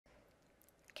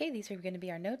Okay, these are going to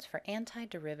be our notes for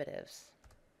antiderivatives.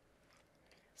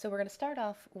 So we're going to start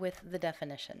off with the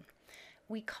definition.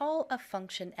 We call a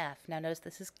function f, now notice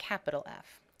this is capital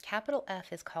F. Capital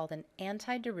F is called an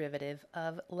antiderivative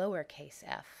of lowercase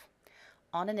f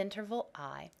on an interval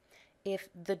I if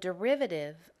the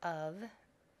derivative of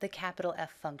the capital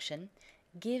F function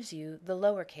gives you the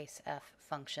lowercase f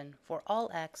function for all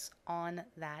x on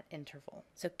that interval.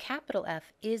 So capital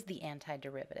F is the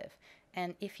antiderivative,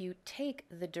 and if you take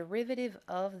the derivative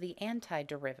of the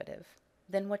antiderivative,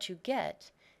 then what you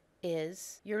get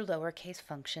is your lowercase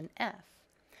function f.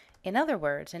 In other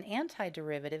words, an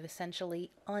antiderivative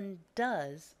essentially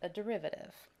undoes a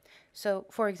derivative. So,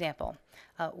 for example,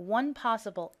 one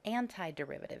possible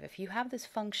antiderivative, if you have this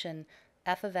function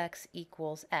f of x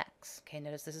equals x, okay,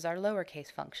 notice this is our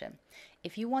lowercase function.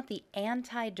 If you want the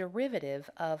antiderivative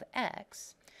of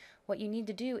x, what you need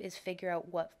to do is figure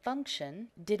out what function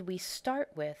did we start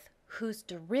with whose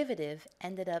derivative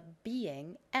ended up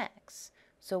being x.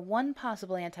 So one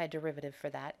possible antiderivative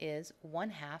for that is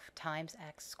 1/2 times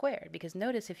x squared, because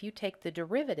notice if you take the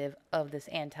derivative of this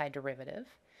antiderivative,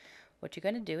 what you're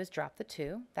going to do is drop the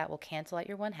 2, that will cancel out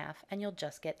your 1/2, and you'll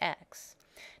just get x.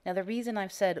 Now the reason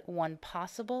I've said one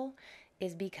possible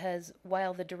is because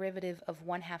while the derivative of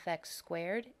 1/2 x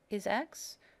squared is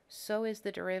x, so is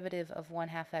the derivative of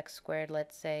 1/2 x squared,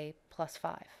 let's say, plus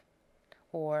 5,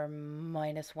 or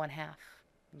minus 1/2,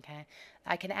 okay?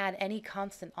 I can add any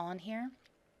constant on here,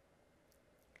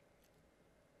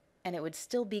 and it would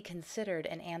still be considered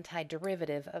an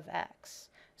antiderivative of x.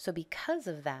 So because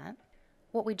of that,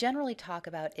 what we generally talk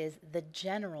about is the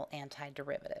general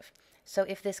antiderivative. So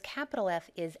if this capital F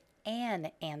is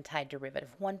an antiderivative,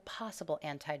 one possible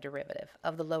antiderivative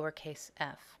of the lowercase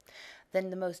f, then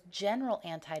the most general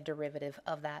antiderivative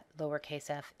of that lowercase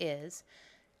f is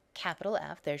capital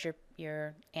F, there's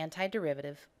your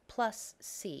antiderivative, plus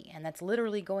c, and that's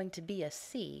literally going to be a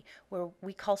c, where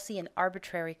we call c an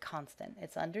arbitrary constant.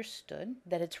 It's understood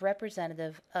that it's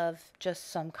representative of just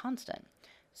some constant.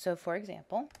 So for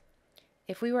example,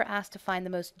 if we were asked to find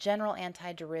the most general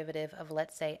antiderivative of,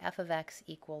 let's say, f of x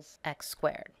equals x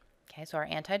squared, okay, so our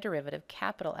antiderivative,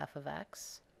 capital F of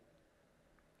x,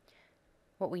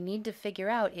 what we need to figure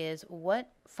out is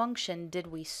what function did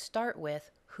we start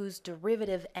with whose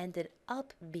derivative ended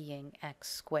up being x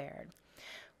squared?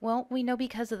 Well, we know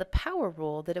because of the power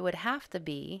rule that it would have to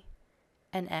be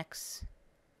an x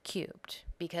cubed,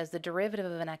 because the derivative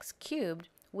of an x cubed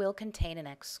will contain an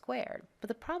x squared. But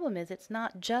the problem is it's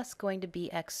not just going to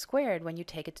be x squared when you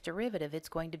take its derivative, it's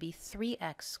going to be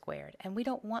 3x squared, and we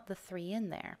don't want the 3 in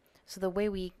there. So the way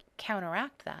we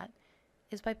counteract that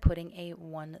is by putting a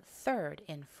 1/3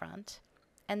 in front,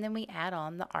 and then we add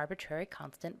on the arbitrary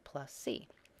constant plus c.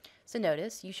 So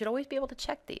notice, you should always be able to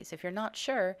check these. If you're not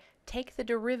sure, take the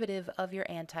derivative of your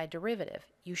antiderivative.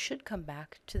 You should come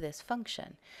back to this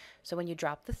function. So when you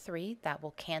drop the 3, that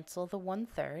will cancel the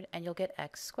 1/3, and you'll get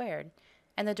x squared.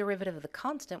 And the derivative of the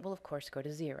constant will, of course, go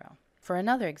to 0. For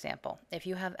another example, if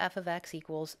you have f of x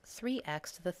equals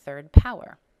 3x to the 3rd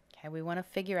power, okay, we want to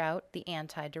figure out the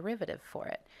antiderivative for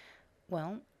it.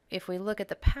 Well, if we look at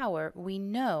the power, we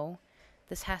know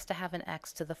this has to have an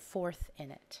x to the 4th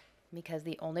in it, because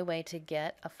the only way to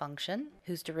get a function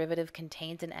whose derivative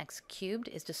contains an x cubed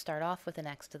is to start off with an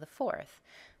x to the 4th.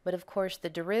 But of course, the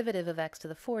derivative of x to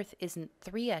the 4th isn't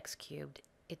 3x cubed,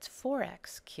 it's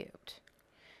 4x cubed.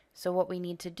 So what we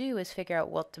need to do is figure out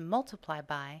what to multiply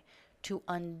by to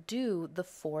undo the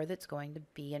 4 that's going to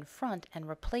be in front and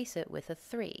replace it with a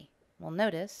 3. Well,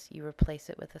 notice you replace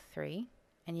it with a 3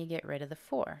 and you get rid of the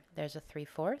 4. There's a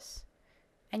 3/4,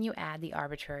 and you add the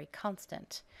arbitrary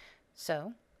constant.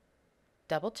 So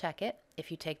double check it.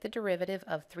 If you take the derivative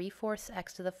of 3/4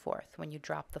 x to the 4th, when you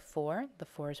drop the 4, the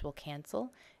 4's will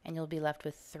cancel, and you'll be left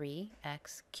with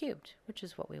 3x cubed, which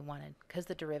is what we wanted, because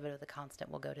the derivative of the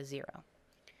constant will go to 0.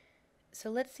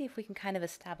 So let's see if we can kind of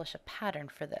establish a pattern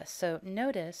for this. So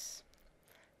notice,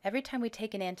 every time we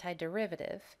take an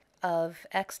antiderivative of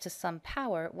x to some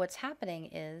power, what's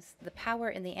happening is the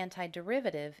power in the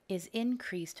antiderivative is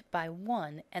increased by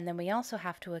 1, and then we also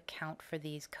have to account for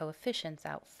these coefficients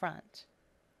out front.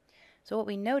 So what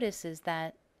we notice is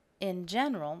that in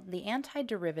general, the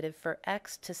antiderivative for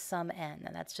x to some n,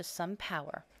 and that's just some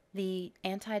power, the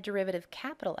antiderivative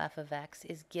capital F of x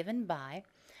is given by,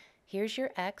 here's your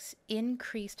x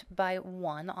increased by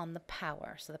 1 on the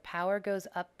power. So the power goes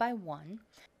up by 1.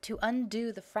 To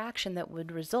undo the fraction that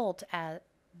would result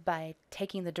by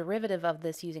taking the derivative of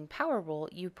this using power rule,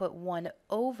 you put 1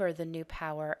 over the new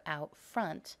power out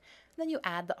front, and then you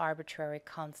add the arbitrary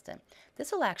constant.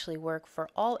 This will actually work for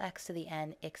all x to the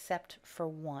n except for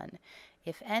 1.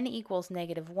 If n equals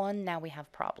 -1, now we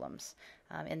have problems.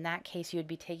 In that case, you would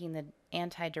be taking the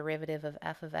antiderivative of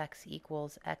f of x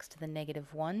equals x to the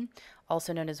 -1,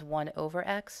 also known as 1 over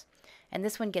x. And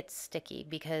this one gets sticky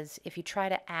because if you try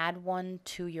to add 1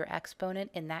 to your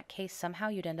exponent, in that case, somehow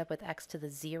you'd end up with x to the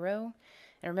 0.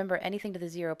 And remember, anything to the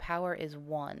 0 power is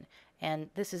 1.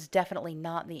 And this is definitely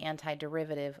not the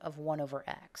antiderivative of 1 over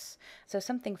x. So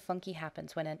something funky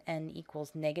happens when an n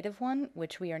equals -1,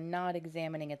 which we are not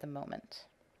examining at the moment.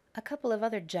 A couple of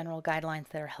other general guidelines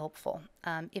that are helpful.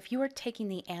 If you are taking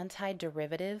the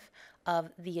antiderivative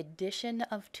of the addition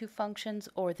of two functions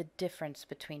or the difference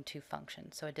between two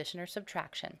functions, so addition or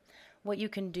subtraction, what you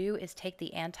can do is take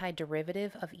the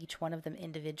antiderivative of each one of them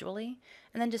individually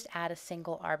and then just add a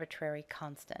single arbitrary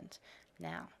constant.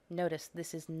 Now, notice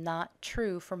this is not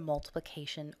true for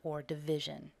multiplication or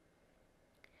division.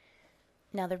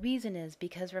 Now the reason is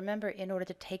because remember, in order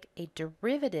to take a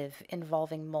derivative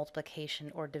involving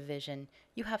multiplication or division,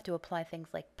 you have to apply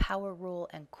things like power rule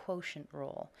and quotient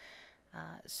rule.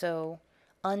 So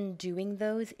undoing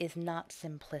those is not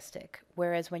simplistic,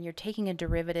 whereas when you're taking a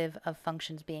derivative of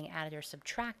functions being added or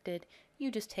subtracted, you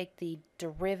just take the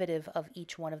derivative of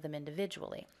each one of them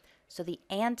individually. So the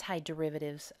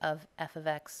antiderivatives of f of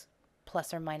x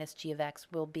plus or minus g of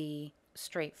x will be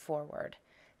straightforward.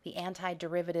 The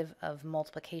antiderivative of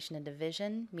multiplication and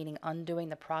division, meaning undoing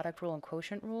the product rule and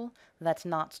quotient rule, that's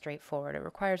not straightforward. It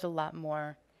requires a lot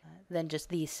more than just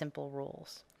these simple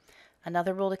rules.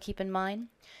 Another rule to keep in mind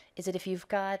is that if you've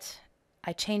got,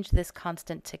 I changed this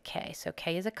constant to k, so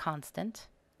k is a constant.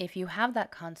 If you have that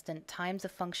constant times a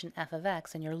function f of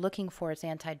x and you're looking for its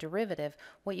antiderivative,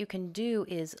 what you can do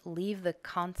is leave the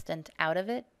constant out of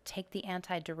it, take the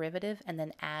antiderivative, and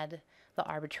then add the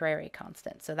arbitrary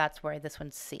constant. So that's where this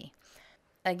one's c.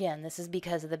 Again, this is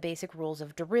because of the basic rules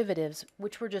of derivatives,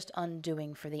 which we're just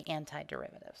undoing for the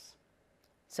antiderivatives.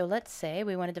 So let's say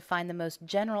we wanted to find the most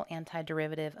general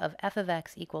antiderivative of f of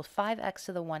x equals 5x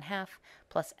to the 1/2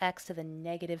 plus x to the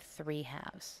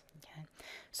 -3/2. Okay.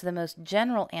 So the most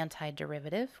general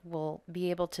antiderivative will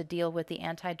be able to deal with the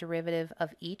antiderivative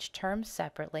of each term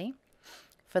separately.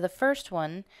 For the first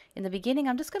one, in the beginning,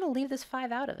 I'm just going to leave this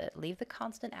 5 out of it. Leave the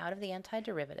constant out of the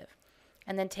antiderivative.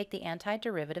 And then take the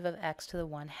antiderivative of x to the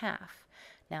 1/2.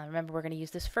 Now remember, we're going to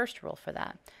use this first rule for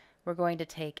that. We're going to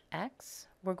take x,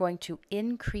 we're going to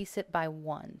increase it by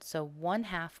 1. So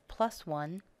 1/2 plus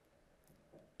 1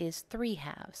 is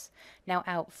 3/2. Now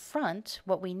out front,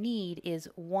 what we need is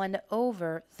 1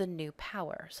 over the new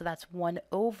power. So that's 1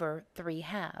 over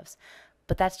 3/2.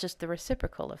 But that's just the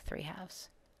reciprocal of 3/2,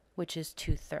 which is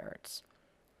 2/3.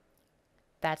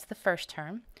 That's the first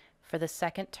term. For the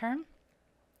second term,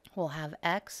 we'll have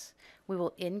x. We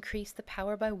will increase the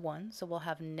power by 1, so we'll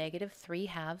have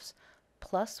 -3/2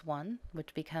 plus 1,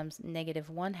 which becomes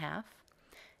 -1/2.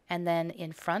 And then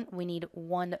in front, we need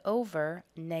 1 over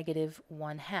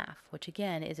 -1/2, which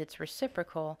again is its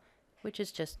reciprocal, which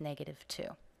is just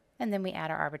 -2. And then we add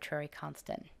our arbitrary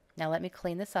constant. Now let me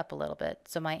clean this up a little bit.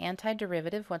 So my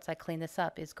antiderivative, once I clean this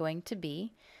up, is going to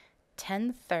be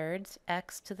 10/3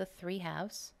 x to the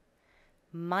 3/2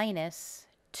 minus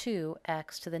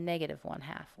 2x to the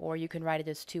 -1/2. Or you can write it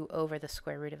as 2 over the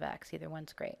square root of x. Either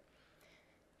one's great.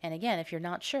 And again, if you're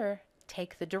not sure,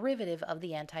 take the derivative of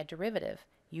the antiderivative.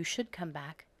 You should come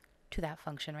back to that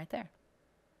function right there.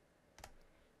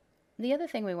 The other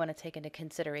thing we want to take into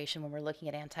consideration when we're looking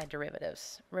at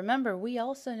antiderivatives, remember, we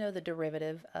also know the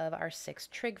derivative of our 6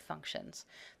 trig functions.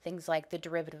 Things like the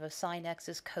derivative of sine x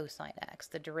is cosine x,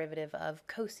 the derivative of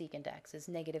cosecant x is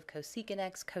negative cosecant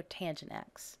x, cotangent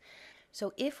x.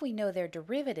 So if we know their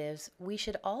derivatives, we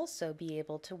should also be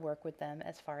able to work with them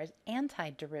as far as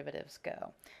antiderivatives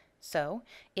go. So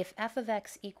if f of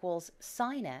x equals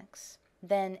sine x,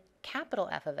 then capital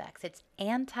F of x, its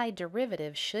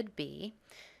antiderivative should be,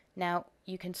 now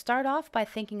you can start off by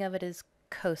thinking of it as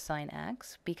cosine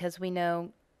x, because we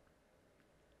know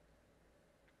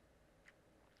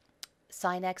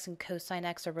sine x and cosine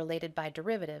x are related by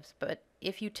derivatives, but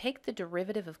if you take the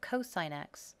derivative of cosine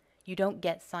x, you don't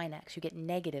get sine x, you get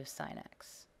negative sine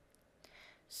x.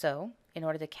 So in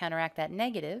order to counteract that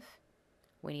negative,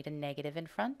 we need a negative in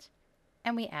front,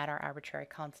 and we add our arbitrary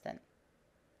constant.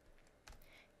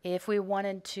 If we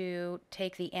wanted to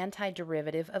take the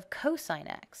antiderivative of cosine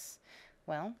x,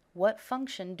 well, what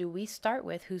function do we start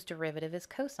with whose derivative is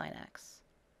cosine x?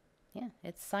 Yeah,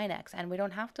 it's sine x, and we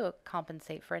don't have to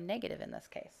compensate for a negative in this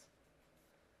case.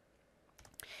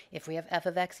 If we have f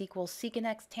of x equals secant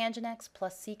x tangent x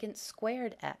plus secant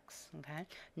squared x, okay?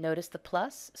 Notice the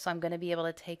plus, so I'm going to be able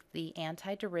to take the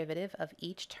antiderivative of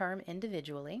each term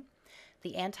individually.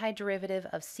 The antiderivative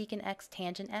of secant x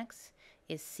tangent x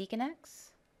is secant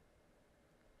x,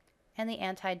 and the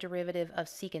antiderivative of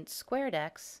secant squared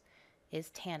x is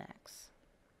tan x.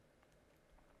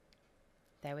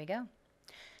 There we go.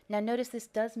 Now notice this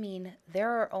does mean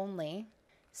there are only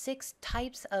 6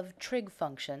 types of trig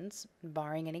functions,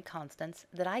 barring any constants,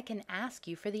 that I can ask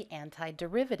you for the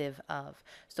antiderivative of.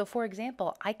 So for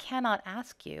example, I cannot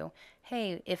ask you,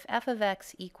 hey, if f of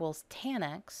x equals tan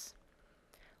x,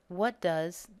 what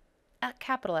does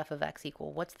capital F of x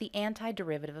equal? What's the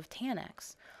antiderivative of tan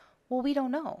x? Well, we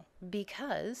don't know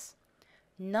because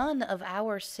none of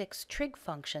our 6 trig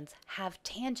functions have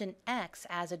tangent x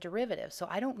as a derivative. So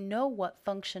I don't know what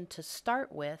function to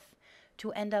start with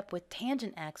to end up with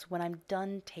tangent x when I'm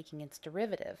done taking its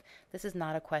derivative. This is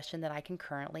not a question that I can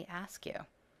currently ask you.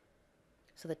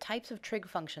 So the types of trig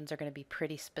functions are going to be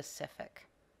pretty specific.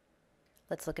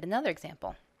 Let's look at another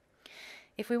example.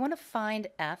 If we want to find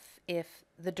f if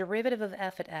the derivative of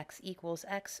f at x equals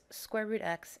x square root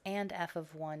x and f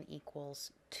of 1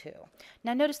 equals 2.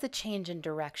 Now notice the change in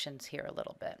directions here a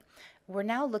little bit. We're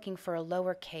now looking for a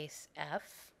lowercase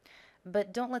f,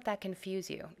 but don't let that confuse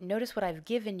you. Notice what I've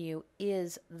given you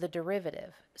is the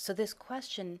derivative. So this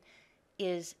question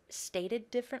is stated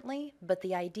differently, but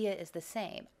the idea is the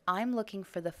same. I'm looking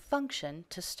for the function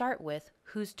to start with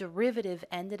whose derivative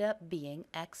ended up being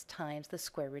x times the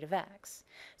square root of x.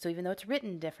 So even though it's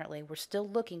written differently, we're still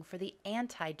looking for the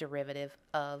antiderivative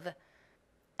of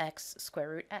x square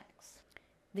root x.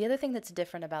 The other thing that's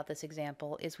different about this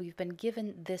example is we've been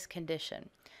given this condition,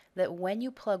 that when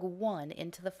you plug 1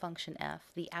 into the function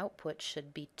f, the output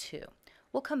should be 2.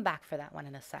 We'll come back for that one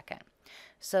in a second.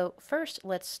 So first,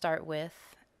 let's start with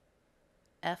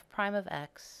f prime of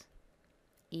x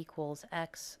equals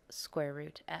x square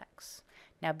root x.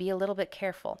 Now be a little bit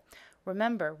careful.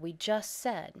 Remember, we just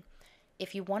said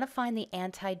if you want to find the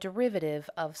antiderivative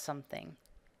of something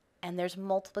and there's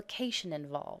multiplication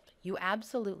involved, you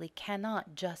absolutely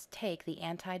cannot just take the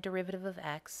antiderivative of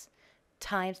x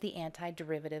times the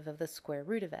antiderivative of the square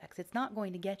root of x. It's not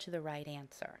going to get you the right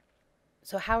answer.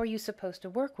 So how are you supposed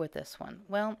to work with this one?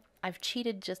 Well, I've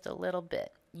cheated just a little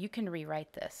bit. You can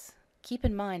rewrite this. Keep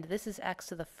in mind, this is x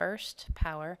to the first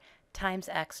power times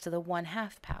x to the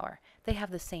 1/2 power. They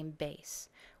have the same base,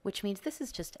 which means this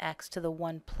is just x to the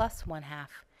 1 plus 1/2,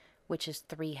 which is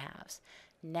 3/2.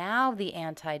 Now the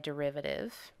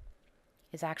antiderivative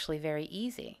is actually very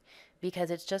easy because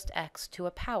it's just x to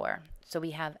a power. So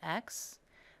we have x,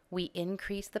 we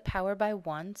increase the power by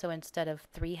 1, so instead of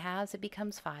 3/2 it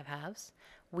becomes 5/2.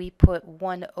 We put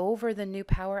 1 over the new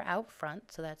power out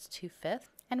front, so that's 2/5,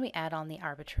 and we add on the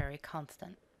arbitrary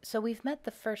constant. So we've met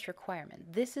the first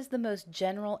requirement. This is the most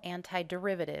general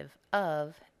antiderivative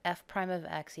of f prime of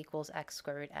x equals x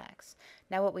square root x.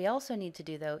 Now what we also need to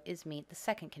do though is meet the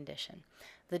second condition,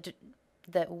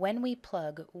 that when we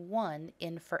plug 1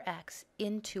 in for x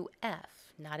into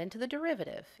f, not into the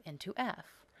derivative, into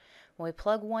f, when we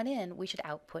plug 1 in, we should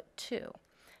output 2.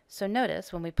 So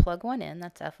notice when we plug 1 in,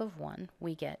 that's f of 1,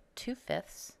 we get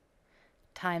 2/5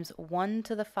 times 1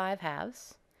 to the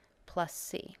 5/2 plus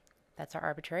c. That's our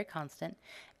arbitrary constant.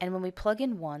 And when we plug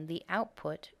in 1, the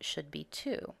output should be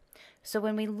 2. So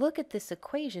when we look at this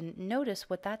equation, notice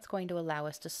what that's going to allow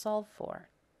us to solve for.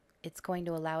 It's going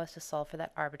to allow us to solve for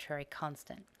that arbitrary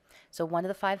constant. So 1 to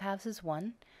the 5/2 is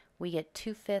 1. We get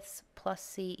 2/5 plus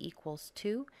c equals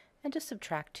 2, and just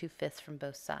subtract 2/5 from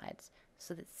both sides,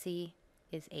 so that c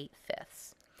is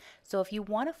 8/5. So if you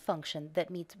want a function that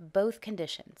meets both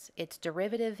conditions, its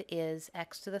derivative is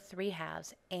x to the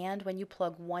 3/2, and when you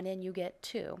plug 1 in you get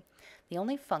 2, the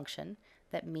only function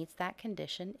that meets that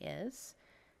condition is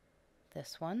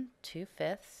this one,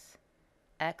 2/5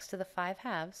 x to the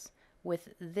 5/2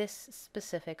 with this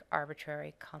specific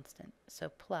arbitrary constant, so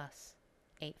plus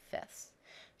 8/5.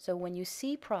 So when you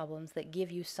see problems that give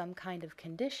you some kind of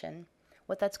condition,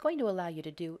 what that's going to allow you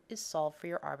to do is solve for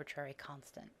your arbitrary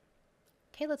constant.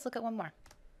 Okay, let's look at one more.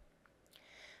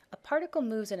 A particle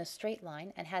moves in a straight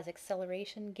line and has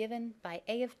acceleration given by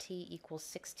a of t equals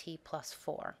 6t plus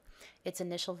 4. Its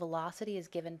initial velocity is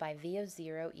given by v of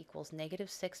 0 equals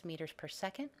 -6 meters per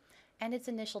second, and its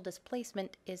initial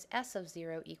displacement is s of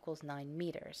 0 equals 9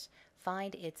 meters.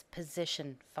 Find its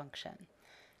position function.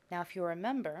 Now, if you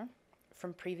remember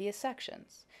from previous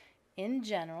sections, in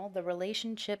general, the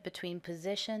relationship between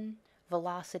position,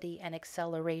 velocity, and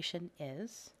acceleration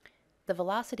is the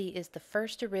velocity is the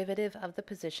first derivative of the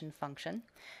position function,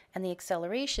 and the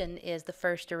acceleration is the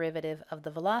first derivative of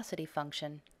the velocity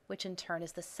function, which in turn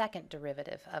is the second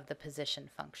derivative of the position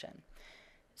function.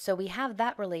 So we have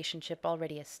that relationship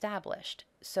already established.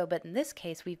 But in this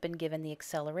case, we've been given the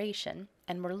acceleration,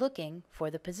 and we're looking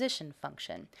for the position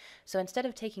function. So instead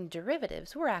of taking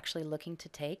derivatives, we're actually looking to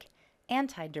take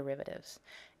antiderivatives.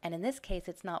 And in this case,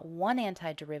 it's not one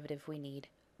antiderivative we need,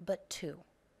 but two.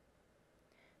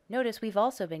 Notice we've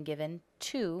also been given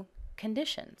two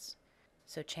conditions.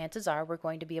 So chances are we're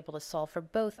going to be able to solve for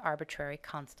both arbitrary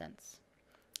constants.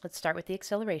 Let's start with the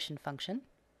acceleration function.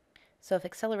 So if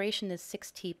acceleration is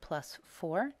 6t plus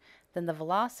 4, then the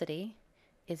velocity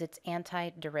is its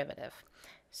antiderivative.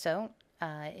 So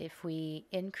if we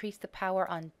increase the power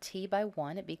on t by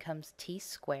 1, it becomes t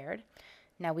squared.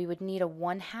 Now we would need a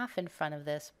 1/2 in front of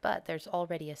this, but there's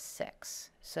already a 6.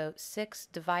 So 6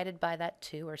 divided by that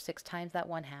 2, or 6 times that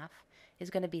 1/2,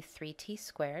 is going to be 3t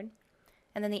squared.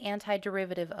 And then the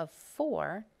antiderivative of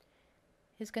 4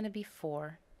 is going to be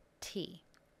 4t.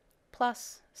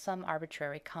 Plus some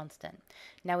arbitrary constant.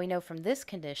 Now we know from this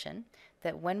condition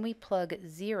that when we plug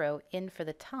 0 in for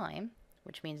the time,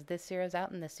 which means this zero's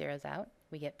out and this zero's out,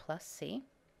 we get plus c,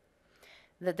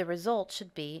 that the result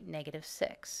should be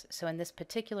 -6. So in this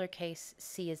particular case,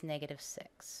 c is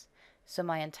 -6. So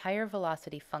my entire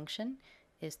velocity function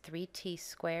is 3t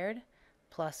squared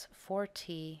plus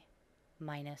 4t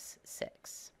minus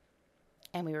 6.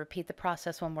 And we repeat the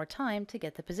process one more time to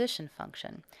get the position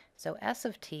function. So s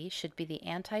of t should be the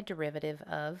antiderivative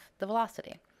of the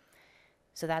velocity.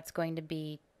 So that's going to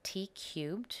be t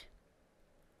cubed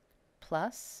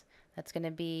plus, that's going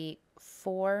to be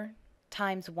 4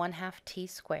 times 1/2 t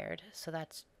squared, so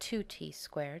that's 2t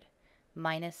squared,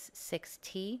 minus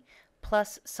 6t,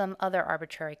 plus some other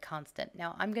arbitrary constant.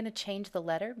 Now I'm going to change the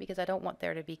letter because I don't want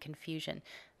there to be confusion.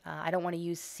 I don't want to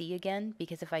use c again,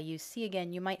 because if I use c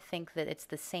again, you might think that it's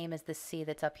the same as the c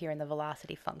that's up here in the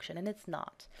velocity function, and it's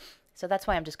not. So that's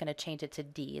why I'm just going to change it to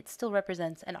d. It still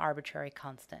represents an arbitrary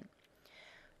constant.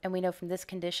 And we know from this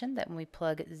condition that when we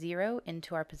plug 0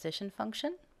 into our position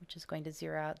function, which is going to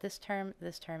zero out this term,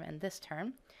 and this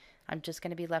term, I'm just going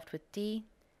to be left with d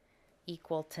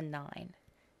equal to 9.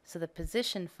 So the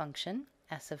position function,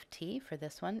 s of t, for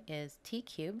this one is t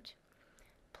cubed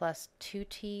plus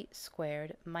 2t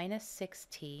squared minus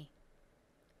 6t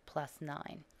plus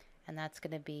 9. And that's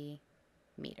going to be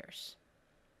meters.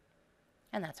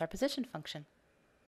 And that's our position function.